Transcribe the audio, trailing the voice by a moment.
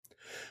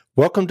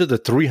Welcome to the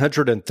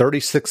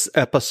 336th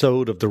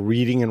episode of the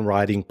Reading and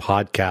Writing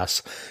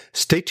Podcast.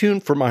 Stay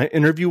tuned for my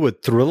interview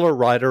with thriller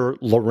writer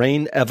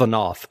Lorraine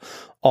Evanoff,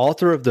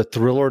 author of the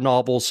thriller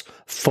novels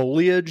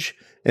Foliage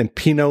and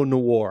Pinot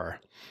Noir.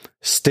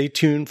 Stay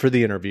tuned for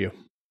the interview.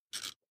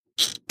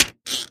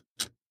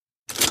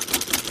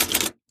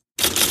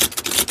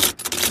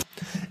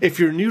 If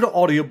you're new to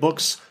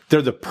audiobooks,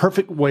 they're the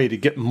perfect way to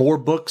get more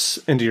books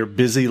into your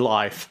busy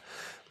life.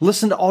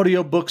 Listen to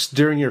audiobooks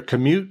during your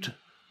commute,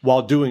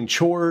 while doing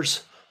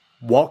chores,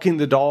 walking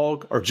the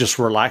dog, or just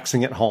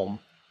relaxing at home.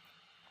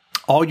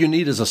 All you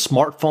need is a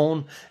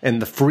smartphone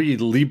and the free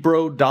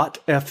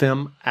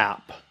Libro.fm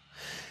app.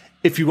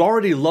 If you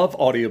already love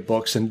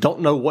audiobooks and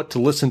don't know what to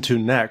listen to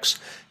next,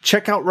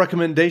 check out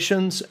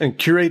recommendations and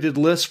curated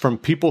lists from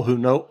people who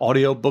know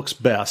audiobooks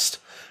best,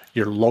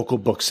 your local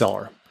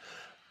bookseller.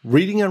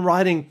 Reading and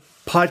Writing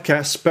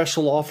Podcast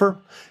special offer: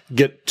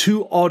 get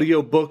 2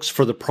 audiobooks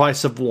for the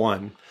price of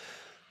 1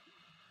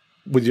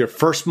 with your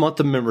first month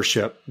of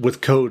membership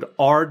with code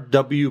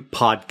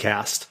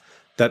RWPodcast.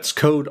 That's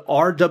code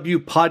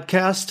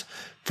RWPodcast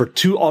for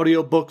 2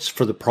 audiobooks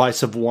for the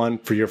price of 1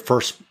 for your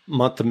first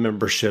month of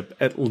membership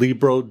at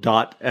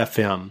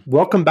Libro.fm.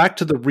 Welcome back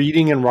to the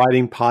Reading and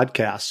Writing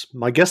Podcast.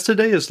 My guest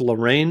today is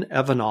Lorraine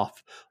Evanoff,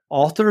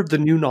 author of the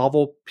new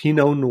novel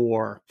Pinot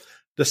Noir,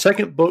 the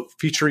second book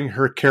featuring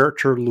her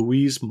character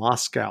Louise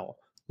Moscow.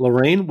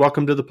 Lorraine,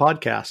 welcome to the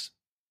podcast.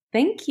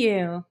 Thank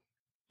you.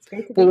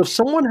 Well, if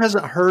someone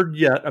hasn't heard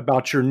yet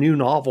about your new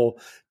novel,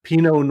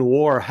 Pinot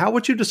Noir, how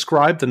would you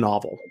describe the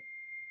novel?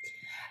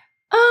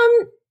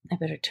 I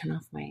better turn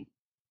off my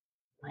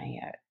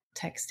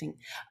texting.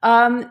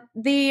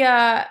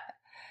 The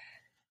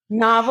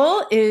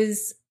novel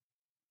is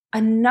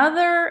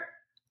another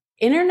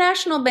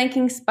international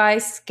banking spy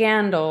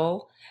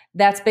scandal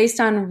that's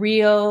based on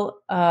real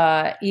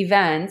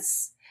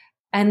events.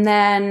 And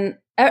then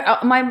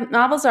my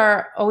novels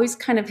are always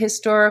kind of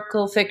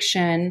historical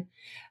fiction.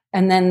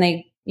 And then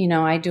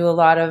I do a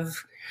lot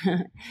of,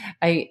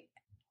 I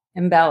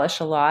embellish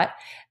a lot.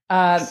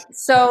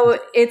 So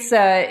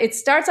it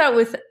starts out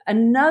with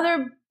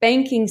another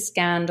banking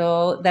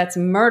scandal that's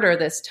murder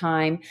this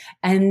time.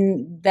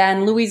 And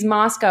then Louise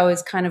Moscow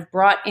is kind of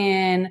brought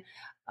in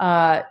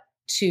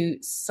to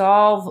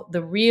solve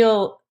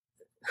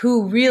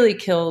who really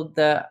killed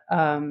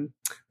the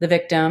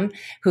victim,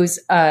 who's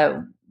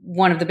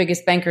one of the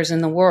biggest bankers in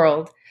the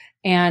world.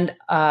 And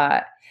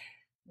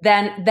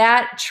then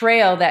that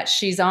trail that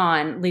she's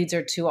on leads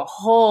her to a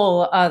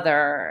whole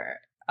other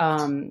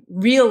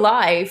real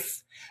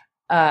life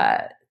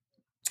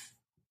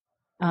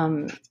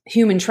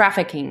human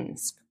trafficking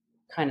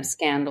kind of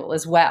scandal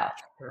as well.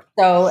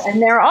 So, and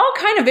they're all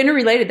kind of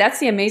interrelated. That's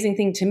the amazing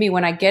thing to me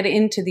when I get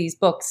into these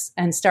books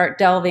and start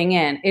delving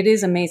in. It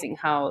is amazing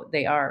how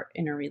they are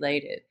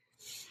interrelated.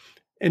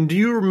 And do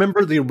you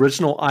remember the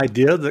original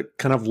idea that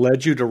kind of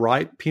led you to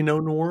write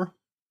Pinot Noir?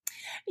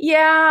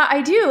 Yeah,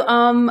 I do.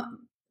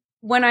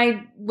 When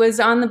I was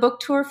on the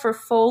book tour for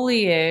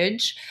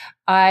Foliage,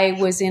 I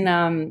was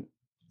in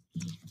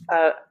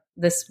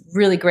this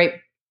really great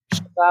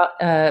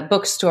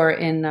bookstore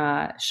in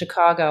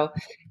Chicago,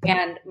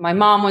 and my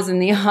mom was in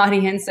the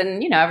audience,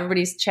 and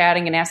everybody's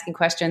chatting and asking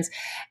questions,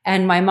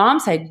 and my mom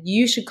said,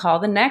 "You should call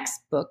the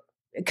next book,"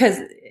 because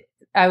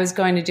I was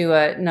going to do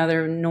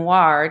another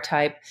noir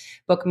type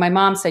book. My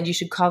mom said, "You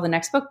should call the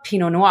next book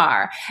Pinot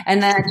Noir."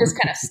 And then it just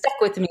kind of stuck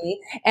with me.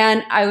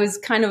 And I was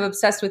kind of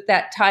obsessed with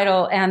that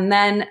title. And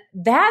then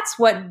that's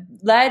what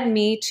led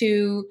me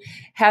to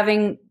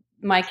having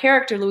my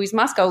character, Louise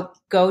Moscow,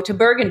 go to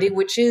Burgundy,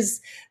 which is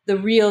the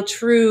real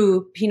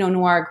true Pinot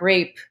Noir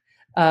grape.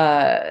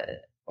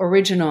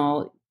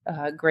 Original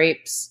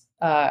grapes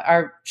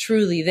are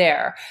truly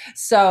there.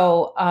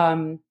 So,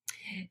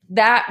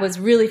 that was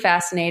really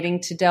fascinating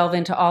to delve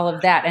into all of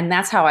that. And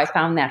that's how I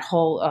found that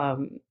whole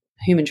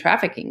human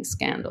trafficking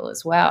scandal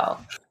as well.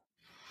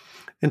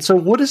 And so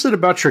what is it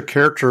about your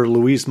character,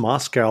 Louise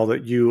Moscow,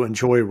 that you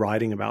enjoy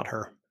writing about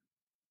her?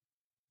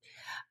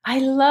 I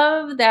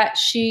love that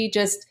she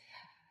just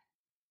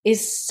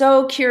is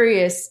so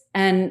curious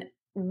and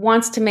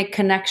wants to make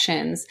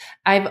connections.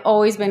 I've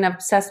always been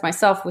obsessed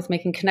myself with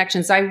making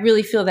connections. I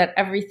really feel that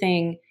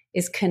everything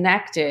is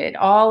connected.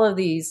 All of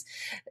these,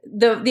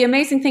 the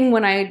amazing thing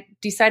when I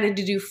decided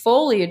to do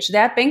Foliage,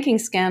 that banking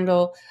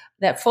scandal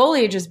that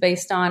Foliage is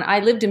based on,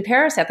 I lived in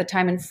Paris at the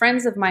time and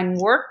friends of mine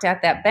worked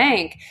at that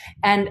bank.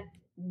 And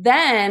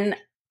then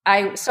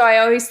I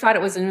always thought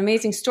it was an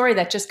amazing story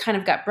that just kind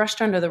of got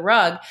brushed under the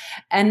rug.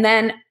 And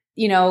then,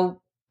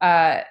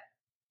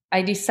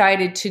 I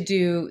decided to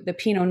do the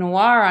Pinot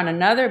Noir on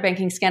another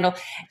banking scandal.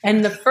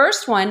 And the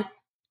first one,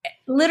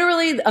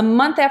 literally a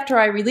month after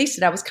I released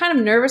it, I was kind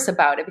of nervous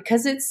about it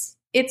because it's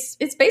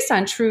based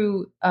on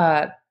true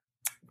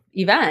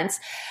events.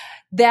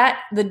 That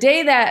the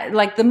day that,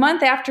 like the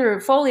month after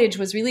Foliage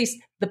was released,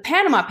 the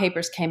Panama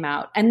Papers came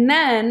out, and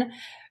then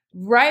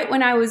right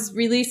when I was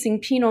releasing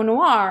Pinot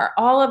Noir,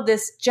 all of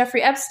this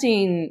Jeffrey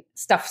Epstein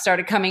stuff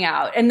started coming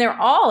out, and they're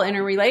all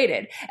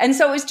interrelated. And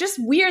so it's just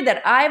weird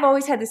that I've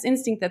always had this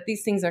instinct that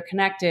these things are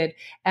connected.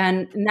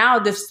 And now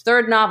this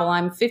third novel,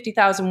 I'm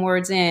 50,000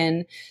 words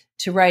in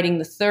to writing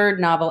the third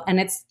novel. And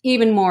it's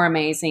even more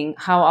amazing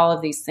how all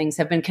of these things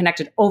have been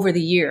connected over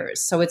the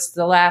years. So it's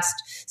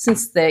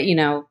since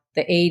the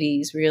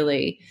 80s,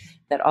 really,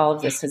 that all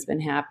of this has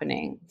been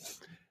happening.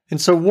 And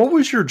so what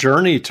was your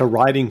journey to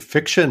writing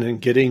fiction and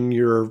getting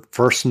your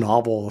first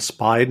novel, a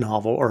spy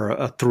novel or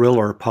a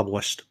thriller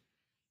published?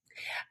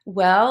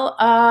 Well,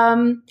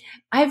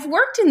 I've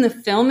worked in the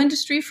film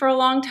industry for a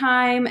long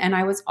time, and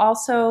I was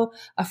also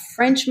a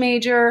French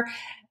major.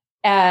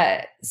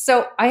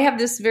 So I have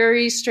this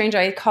very strange,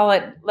 I call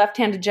it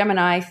left-handed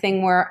Gemini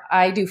thing, where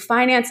I do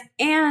finance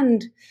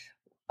and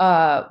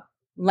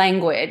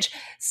language.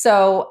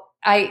 So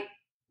I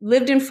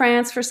lived in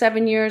France for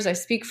 7 years. I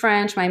speak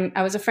French.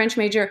 I was a French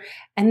major.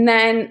 And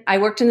then I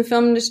worked in the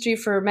film industry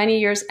for many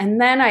years.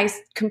 And then I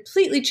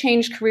completely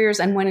changed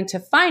careers and went into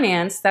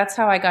finance. That's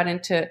how I got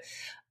into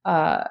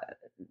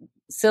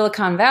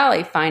Silicon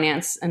Valley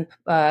finance and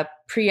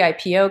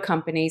pre-IPO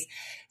companies.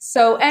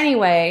 So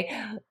anyway,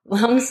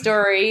 long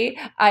story,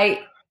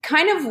 I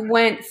kind of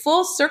went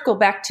full circle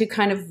back to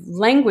kind of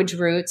language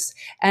roots.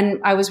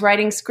 And I was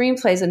writing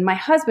screenplays. And my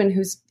husband,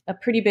 who's a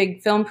pretty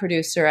big film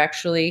producer,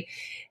 actually,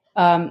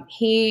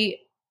 he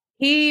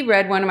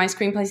read one of my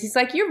screenplays. He's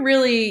like, your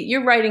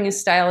writing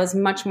style is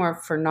much more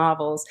for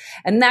novels.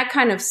 And that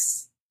kind of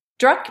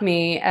struck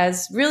me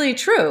as really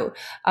true.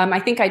 I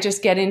think I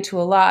just get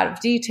into a lot of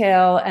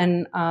detail,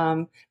 and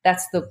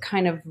that's the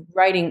kind of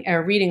writing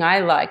or reading I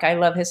like. I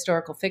love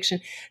historical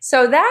fiction.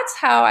 So that's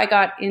how I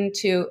got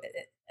into,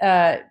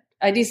 I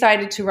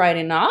decided to write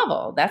a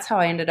novel. That's how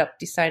I ended up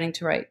deciding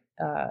to write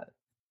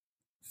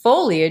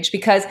Foliage,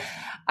 because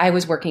I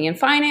was working in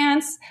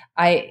finance.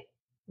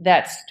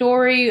 That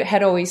story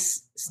had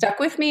always stuck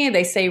with me.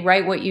 They say,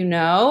 write what you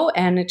know.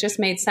 And it just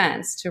made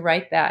sense to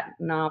write that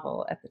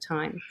novel at the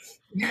time.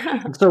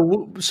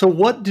 So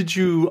what did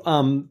you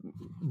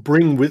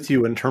bring with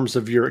you in terms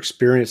of your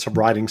experience of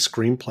writing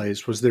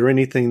screenplays? Was there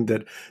anything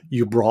that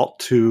you brought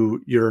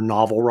to your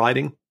novel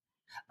writing?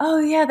 Oh,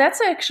 yeah,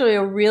 that's actually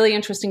a really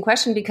interesting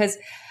question, because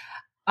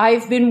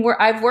I've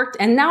worked,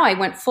 and now I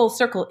went full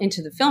circle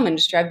into the film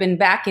industry. I've been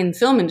back in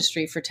film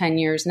industry for 10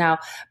 years now,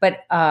 but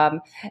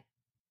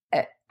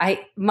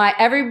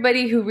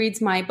everybody who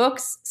reads my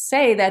books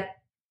say that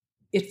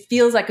it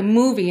feels like a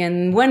movie,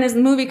 and when is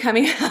the movie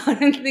coming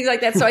out and things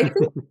like that. So I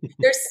think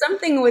there's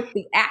something with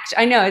the action.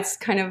 I know it's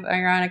kind of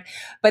ironic,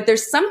 but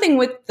there's something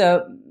with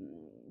the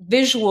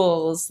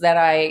visuals that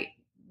I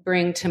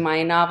bring to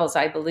my novels,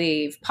 I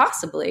believe,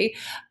 possibly,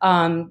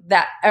 and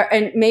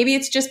maybe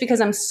it's just because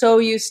I'm so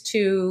used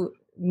to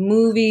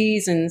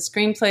movies and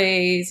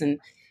screenplays and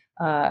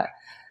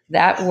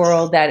that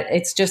world that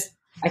it's just,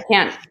 I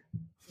can't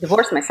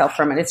divorce myself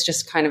from it. It's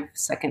just kind of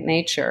second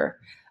nature.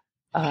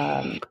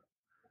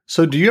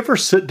 So do you ever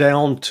sit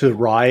down to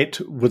write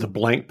with a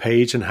blank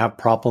page and have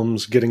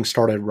problems getting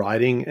started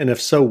writing? And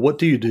if so, what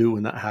do you do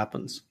when that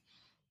happens?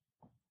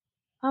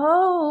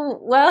 Oh,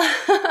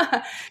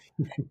 well,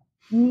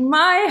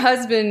 my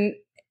husband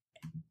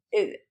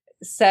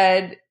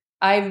said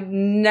I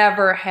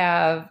never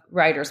have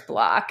writer's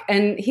block.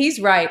 And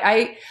he's right.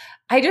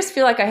 I just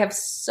feel like I have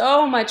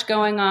so much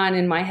going on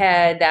in my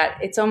head that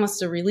it's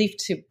almost a relief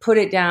to put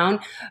it down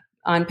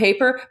on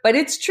paper. But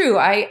it's true.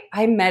 I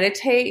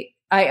meditate.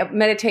 I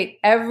meditate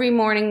every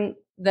morning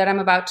that I'm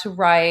about to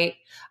write.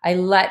 I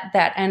let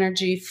that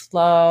energy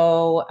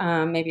flow.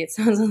 Maybe it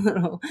sounds a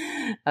little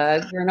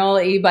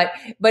granola-y,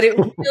 but it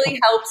really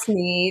helps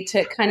me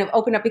to kind of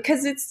open up,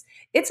 because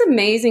it's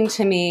amazing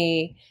to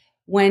me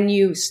when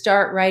you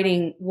start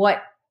writing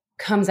what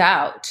comes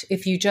out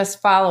if you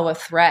just follow a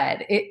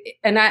thread.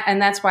 And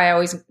that's why I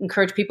always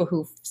encourage people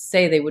who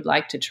say they would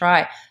like to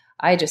try.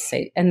 I just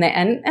say, and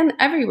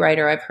every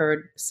writer I've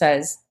heard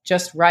says,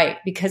 just write,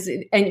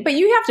 but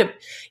you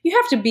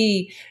have to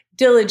be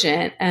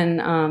diligent,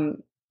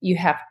 and you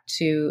have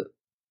to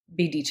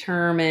be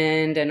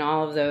determined, and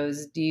all of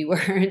those D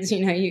words.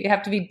 You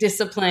have to be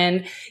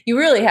disciplined. You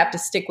really have to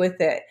stick with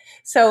it.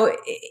 So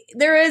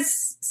there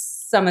is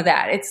some of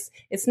that.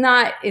 It's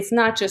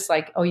not just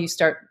like, oh, you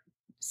start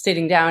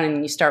sitting down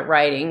and you start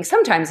writing.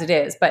 Sometimes it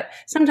is, but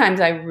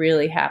sometimes I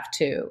really have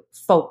to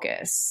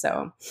focus.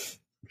 So.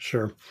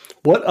 Sure.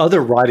 What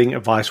other writing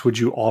advice would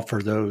you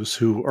offer those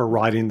who are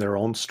writing their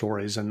own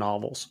stories and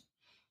novels?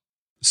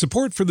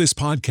 Support for this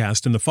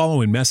podcast and the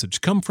following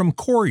message come from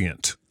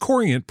Corient.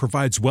 Corient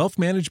provides wealth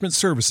management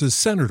services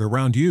centered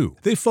around you.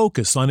 They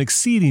focus on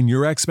exceeding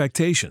your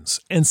expectations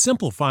and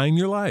simplifying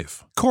your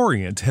life.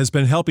 Corient has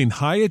been helping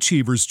high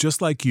achievers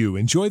just like you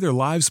enjoy their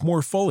lives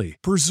more fully,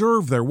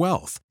 preserve their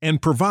wealth,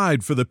 and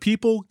provide for the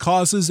people,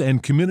 causes,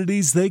 and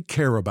communities they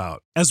care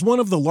about. As one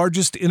of the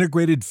largest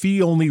integrated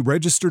fee-only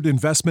registered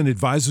investment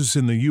advisors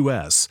in the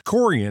U.S.,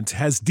 Corient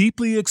has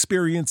deeply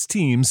experienced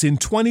teams in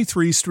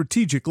 23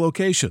 strategic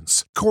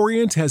locations.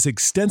 Corient has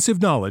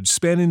extensive knowledge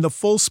spanning the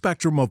full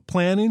spectrum of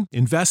planning, planning,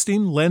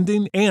 investing,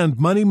 lending, and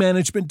money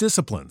management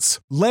disciplines.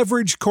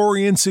 Leverage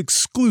Corient's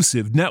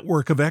exclusive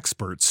network of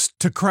experts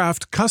to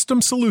craft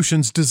custom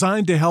solutions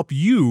designed to help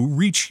you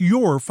reach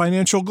your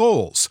financial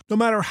goals, no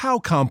matter how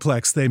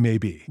complex they may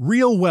be.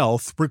 Real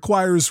wealth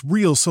requires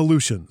real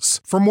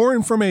solutions. For more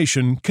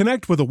information,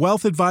 connect with a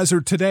wealth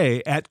advisor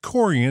today at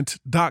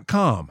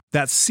Corient.com.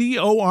 That's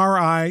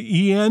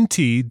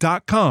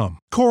Corient.com.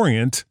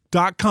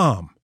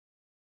 Corient.com.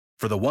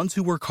 For the ones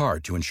who work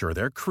hard to ensure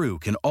their crew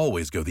can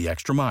always go the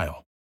extra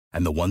mile,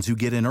 and the ones who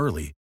get in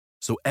early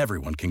so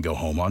everyone can go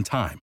home on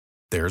time,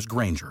 there's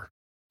Grainger,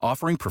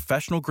 offering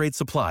professional-grade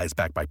supplies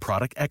backed by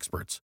product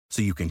experts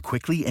so you can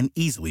quickly and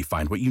easily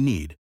find what you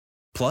need.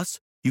 Plus,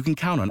 you can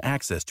count on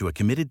access to a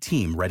committed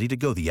team ready to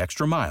go the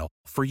extra mile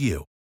for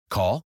you.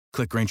 Call,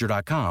 click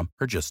Grainger.com,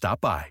 or just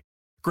stop by.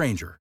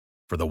 Grainger,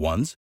 for the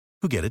ones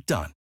who get it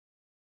done.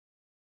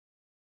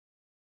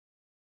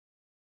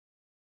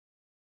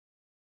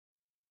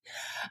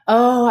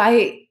 Oh,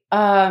 I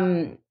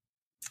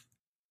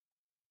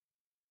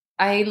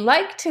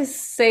like to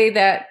say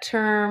that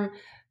term,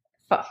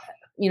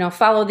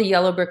 follow the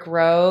yellow brick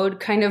road,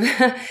 kind of,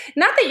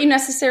 not that you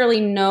necessarily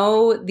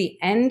know the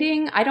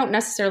ending. I don't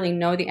necessarily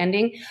know the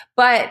ending,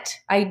 but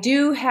I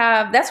do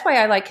have, that's why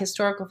I like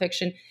historical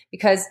fiction,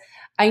 because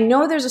I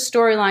know there's a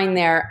storyline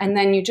there, and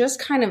then you just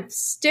kind of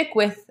stick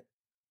with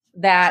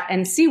that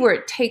and see where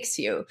it takes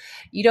you.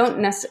 You don't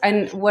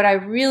necessarily, and what I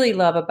really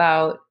love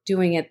about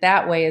doing it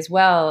that way as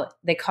well,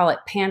 they call it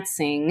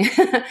pantsing,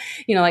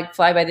 like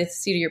fly by the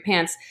seat of your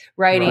pants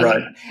writing.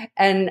 Right.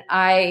 And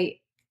I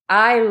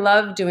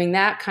love doing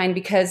that kind,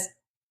 because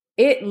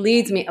it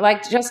leads me,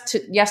 like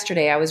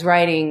yesterday I was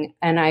writing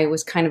and I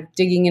was kind of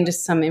digging into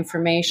some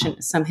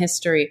information, some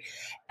history,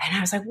 and I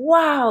was like,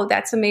 wow,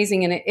 that's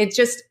amazing. And it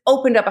just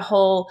opened up a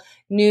whole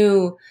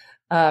new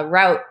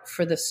route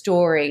for the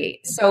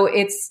story. So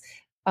it's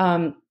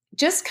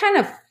just kind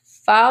of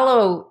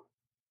follow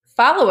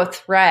a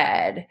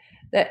thread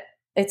that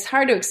it's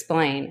hard to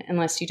explain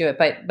unless you do it.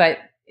 But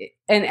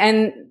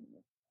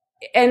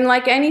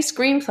like any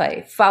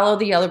screenplay, follow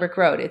the yellow brick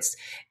road. It's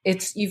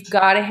you've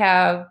got to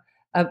have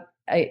a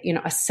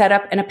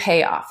setup and a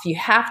payoff. You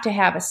have to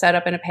have a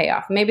setup and a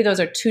payoff. Maybe those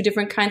are two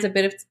different kinds of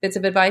bits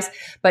of advice,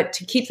 but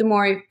to keep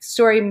the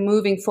story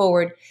moving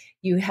forward,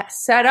 you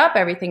set up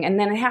everything, and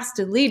then it has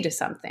to lead to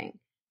something.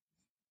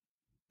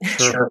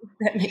 Sure.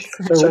 That makes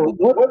sense. So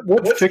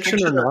what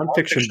fiction or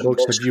nonfiction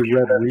books have you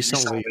read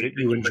recently that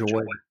you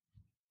enjoyed?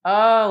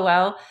 Oh,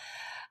 well,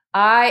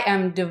 I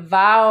am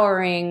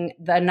devouring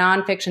the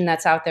nonfiction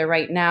that's out there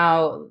right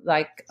now,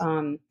 like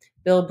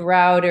Bill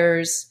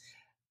Browder's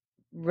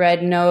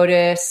Red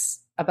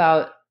Notice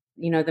about,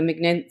 the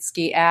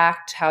Magnitsky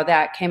Act, how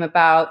that came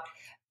about.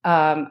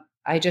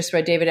 I just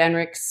read David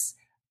Enrich's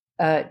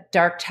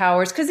Dark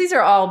Towers, because these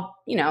are all,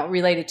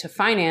 related to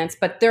finance,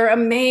 but they're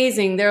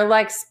amazing. They're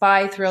like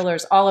spy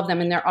thrillers, all of them,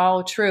 and they're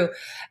all true.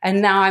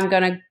 And now I'm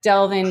going to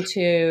delve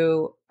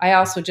into, I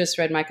also just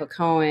read Michael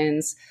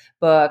Cohen's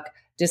book,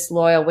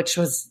 Disloyal, which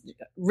was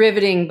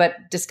riveting but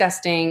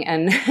disgusting.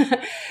 And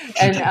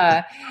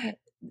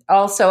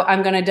also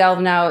I'm going to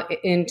delve now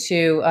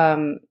into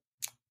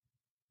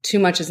Too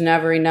Much Is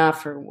Never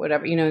Enough, or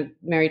whatever,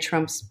 Mary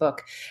Trump's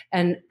book.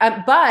 And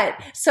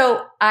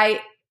so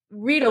I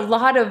read a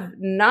lot of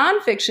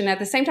nonfiction at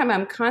the same time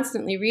I'm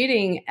constantly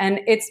reading,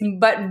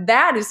 but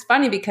that is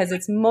funny because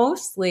it's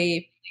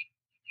mostly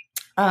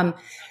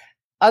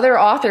other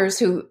authors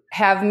who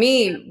have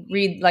me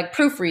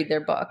proofread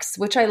their books,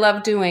 which I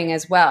love doing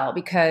as well,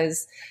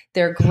 because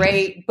they're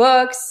great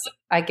books.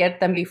 I get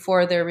them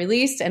before they're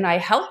released and I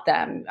help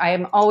them.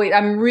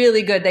 I'm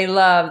really good. They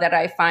love that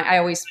I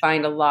always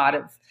find a lot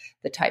of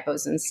the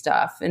typos and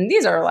stuff. And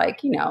these are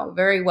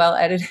very well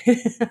edited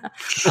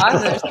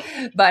authors,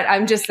 but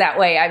I'm just that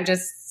way. I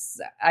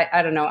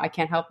don't know. I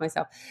can't help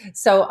myself.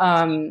 So,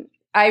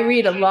 I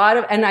read a lot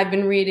of, and I've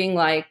been reading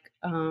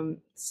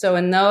so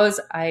in those,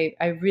 I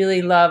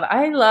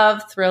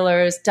love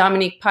thrillers.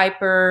 Dominique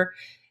Piper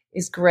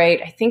is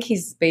great. I think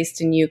he's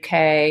based in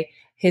UK.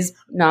 His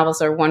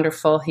novels are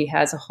wonderful. He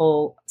has a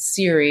whole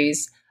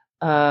series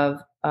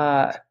of,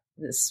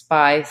 the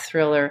spy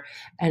thriller.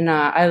 And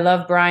I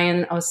love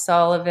Brian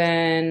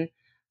O'Sullivan.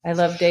 I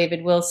love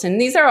David Wilson.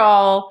 These are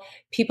all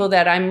people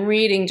that I'm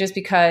reading just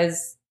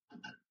because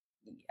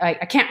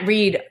I can't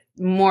read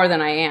more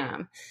than I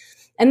am.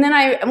 And then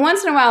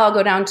once in a while I'll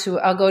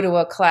go to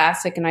a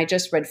classic, and I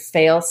just read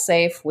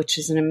Failsafe, which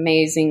is an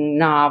amazing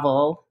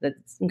novel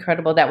that's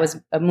incredible. That was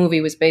a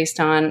movie was based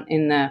on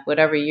in the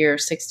whatever year,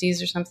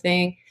 60s or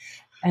something.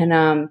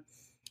 And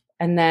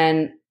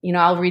then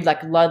I'll read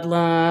like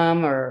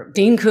Ludlum or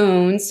Dean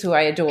Koontz, who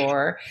I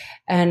adore.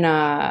 And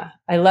I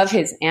love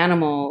his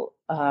animal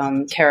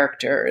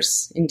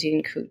characters in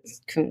Dean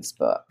Koontz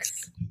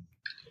books.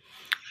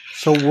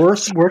 So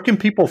where can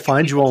people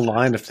find you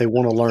online if they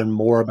want to learn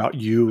more about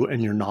you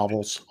and your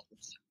novels?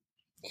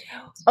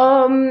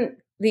 The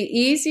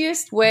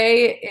easiest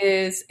way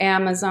is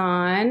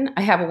Amazon.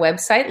 I have a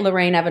website,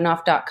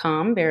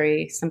 LorraineEvanoff.com,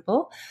 very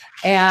simple.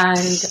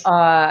 And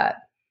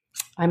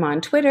I'm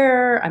on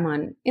Twitter. I'm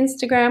on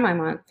Instagram.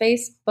 I'm on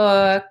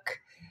Facebook.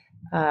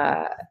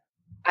 I'm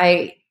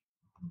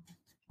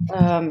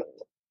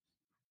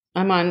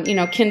on,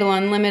 Kindle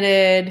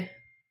Unlimited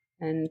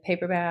and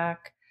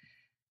paperback.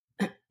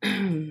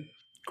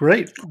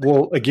 Great.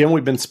 Well, again,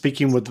 we've been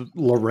speaking with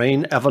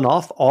Lorraine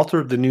Evanoff, author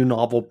of the new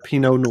novel,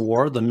 Pinot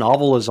Noir. The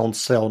novel is on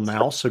sale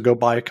now, so go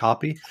buy a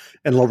copy.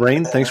 And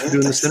Lorraine, thanks for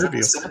doing this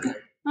interview.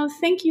 Oh,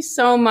 thank you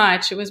so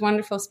much. It was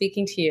wonderful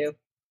speaking to you.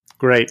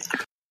 Great.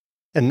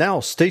 And now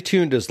stay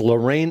tuned as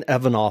Lorraine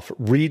Evanoff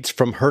reads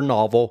from her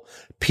novel,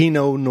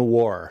 Pinot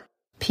Noir.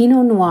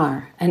 Pinot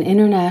Noir, an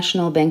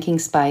international banking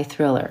spy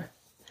thriller.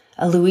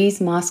 A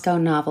Louise Moscow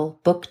novel,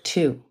 Book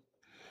 2.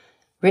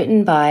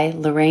 Written by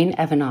Lorraine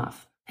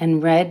Evanoff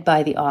and read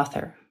by the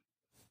author.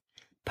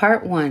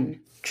 Part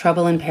 1,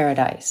 Trouble in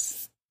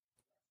Paradise.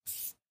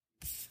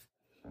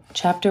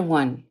 Chapter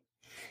 1,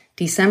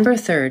 December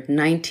 3rd,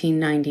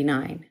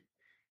 1999.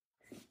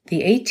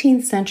 The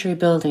 18th century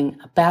building,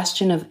 a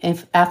bastion of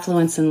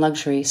affluence and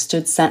luxury,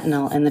 stood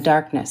sentinel in the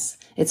darkness.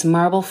 Its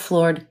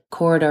marble-floored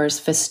corridors,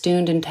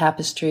 festooned in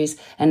tapestries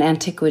and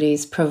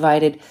antiquities,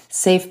 provided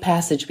safe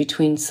passage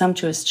between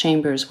sumptuous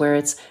chambers where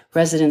its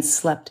residents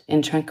slept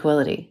in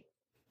tranquility.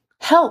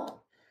 "Help!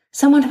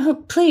 Someone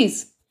help,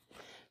 please!"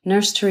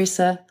 Nurse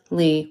Teresa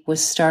Lee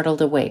was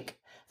startled awake.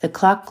 The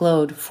clock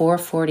glowed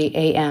 4:40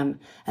 a.m.,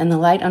 and the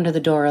light under the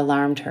door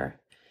alarmed her.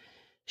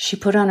 She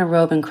put on a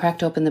robe and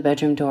cracked open the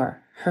bedroom door.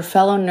 Her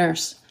fellow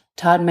nurse,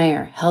 Todd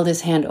Mayer, held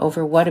his hand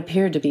over what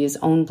appeared to be his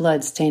own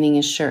blood staining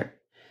his shirt.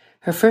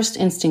 Her first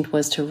instinct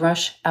was to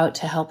rush out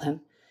to help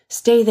him.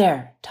 "Stay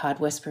there," Todd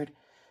whispered,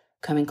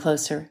 coming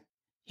closer.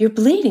 "You're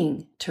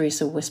bleeding,"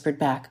 Teresa whispered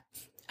back.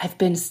 "I've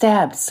been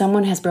stabbed.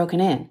 Someone has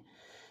broken in."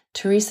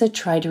 Teresa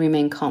tried to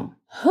remain calm.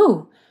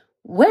 "Who?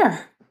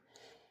 Where?"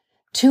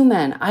 "Two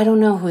men. I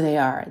don't know who they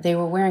are. They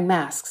were wearing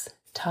masks."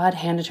 Todd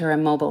handed her a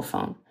mobile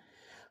phone.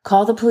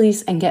 "Call the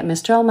police and get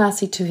Mr.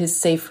 Almasi to his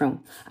safe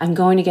room. I'm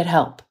going to get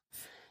help."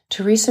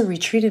 Teresa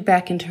retreated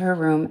back into her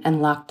room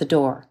and locked the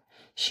door.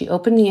 She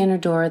opened the inner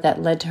door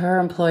that led to her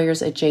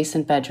employer's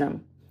adjacent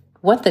bedroom.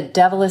 "What the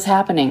devil is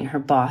happening?" Her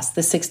boss,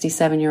 the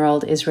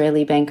 67-year-old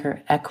Israeli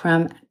banker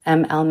Ekrem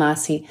M.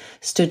 Almasi,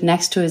 stood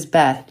next to his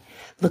bed,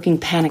 looking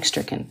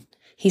panic-stricken.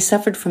 He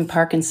suffered from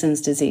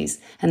Parkinson's disease,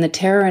 and the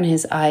terror in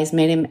his eyes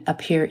made him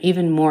appear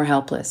even more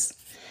helpless.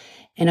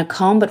 In a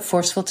calm but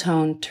forceful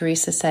tone,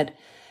 Teresa said,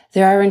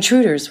 "There are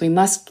intruders. We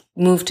must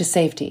move to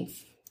safety."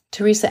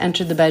 Teresa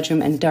entered the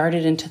bedroom and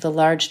darted into the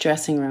large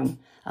dressing room.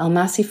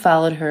 Almasi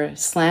followed her,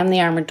 slammed the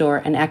armored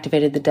door, and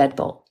activated the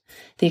deadbolt.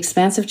 The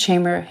expansive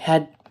chamber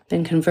had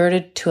been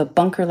converted to a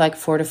bunker-like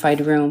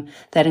fortified room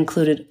that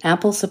included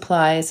ample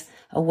supplies,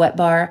 a wet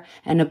bar,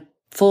 and a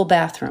full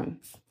bathroom.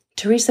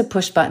 Teresa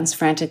pushed buttons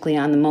frantically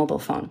on the mobile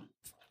phone.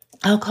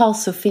 "I'll call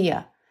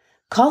Sophia."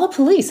 "Call the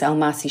police,"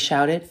 Almasi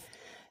shouted.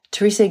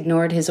 Teresa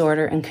ignored his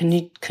order and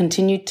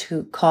continued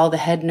to call the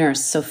head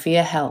nurse,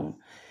 Sophia Helm.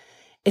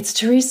 "It's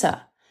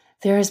Teresa.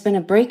 There has been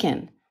a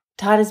break-in.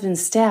 Todd has been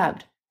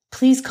stabbed.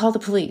 Please call the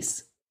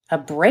police." "A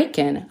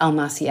break-in?"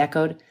 Almasi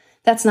echoed.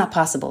 "That's not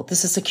possible.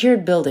 This is a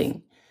secured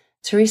building."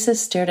 Teresa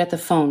stared at the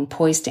phone,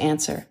 poised to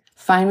answer.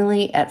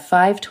 Finally, at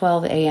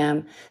 5:12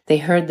 a.m., they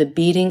heard the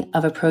beating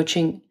of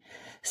approaching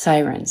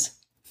sirens.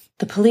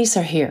 "The police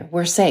are here.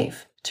 We're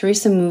safe."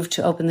 Teresa moved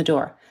to open the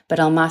door, but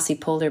Almasi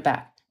pulled her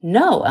back.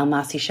 "No,"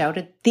 Almasi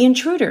shouted. "The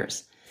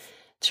intruders."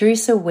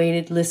 Teresa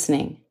waited,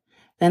 listening.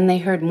 Then they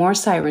heard more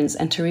sirens,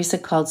 and Teresa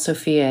called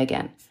Sophia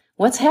again.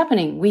 "What's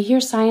happening? We hear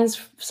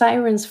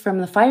sirens from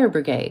the fire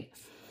brigade."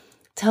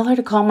 "Tell her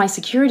to call my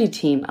security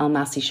team,"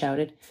 Almasi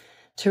shouted.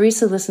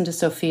 Teresa listened to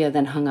Sophia,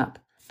 then hung up.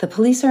 "The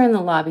police are in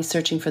the lobby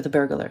searching for the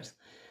burglars."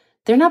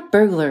 "They're not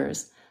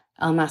burglars,"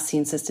 Almasi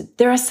insisted.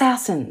 "They're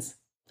assassins."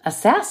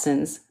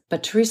 "Assassins?"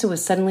 But Teresa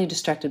was suddenly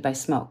distracted by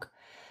smoke.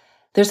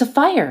 "There's a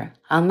fire!"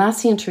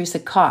 Almasi and Teresa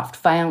coughed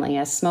violently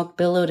as smoke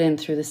billowed in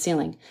through the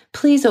ceiling.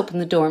 "Please open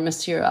the door,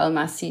 Monsieur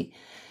Almasi.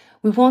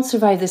 We won't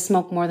survive this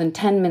smoke more than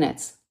 10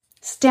 minutes.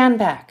 Stand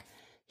back."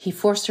 He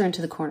forced her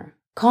into the corner.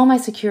 "Call my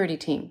security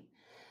team."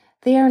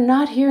 "They are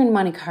not here in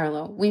Monte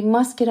Carlo. We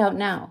must get out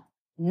now."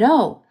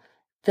 "No,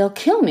 they'll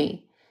kill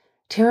me."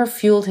 Terror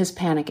fueled his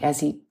panic as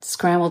he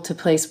scrambled to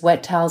place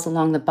wet towels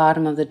along the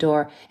bottom of the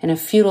door in a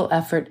futile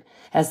effort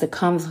as the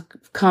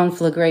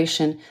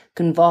conflagration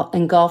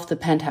engulfed the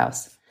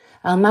penthouse.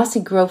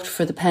 Almasi groped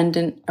for the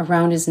pendant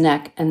around his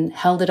neck and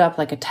held it up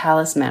like a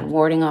talisman,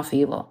 warding off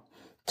evil.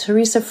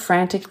 Teresa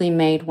frantically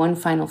made one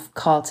final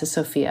call to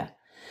Sophia.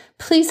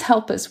 "Please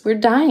help us. We're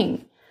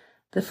dying."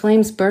 The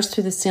flames burst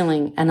through the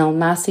ceiling, and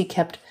Almasi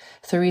kept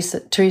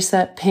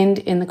Teresa pinned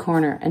in the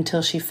corner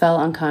until she fell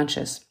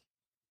unconscious.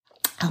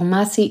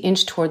 Almasi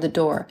inched toward the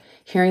door,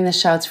 hearing the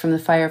shouts from the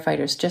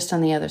firefighters just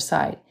on the other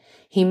side.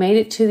 He made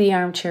it to the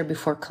armchair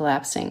before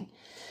collapsing.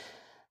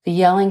 The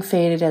yelling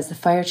faded as the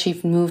fire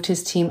chief moved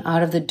his team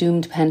out of the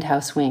doomed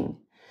penthouse wing.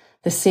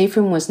 The safe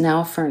room was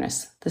now a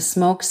furnace, the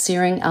smoke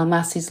searing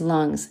Almasi's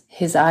lungs,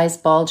 his eyes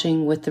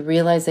bulging with the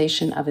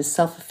realization of his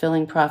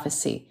self-fulfilling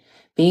prophecy,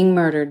 being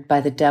murdered by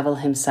the devil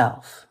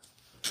himself.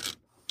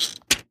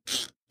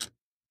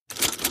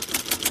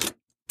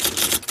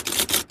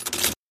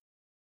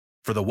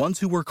 For the ones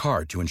who work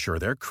hard to ensure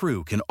their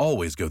crew can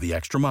always go the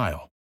extra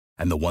mile,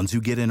 and the ones who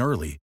get in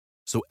early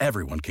so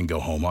everyone can go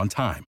home on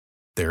time,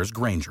 there's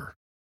Grainger,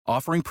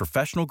 offering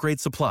professional-grade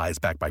supplies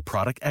backed by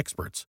product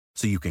experts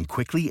so you can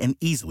quickly and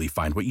easily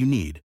find what you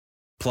need.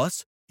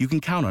 Plus, you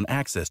can count on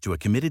access to a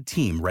committed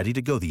team ready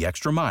to go the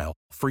extra mile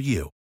for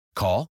you.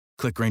 Call,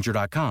 click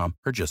Grainger.com,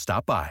 or just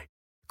stop by.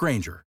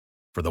 Grainger,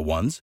 for the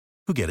ones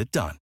who get it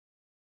done.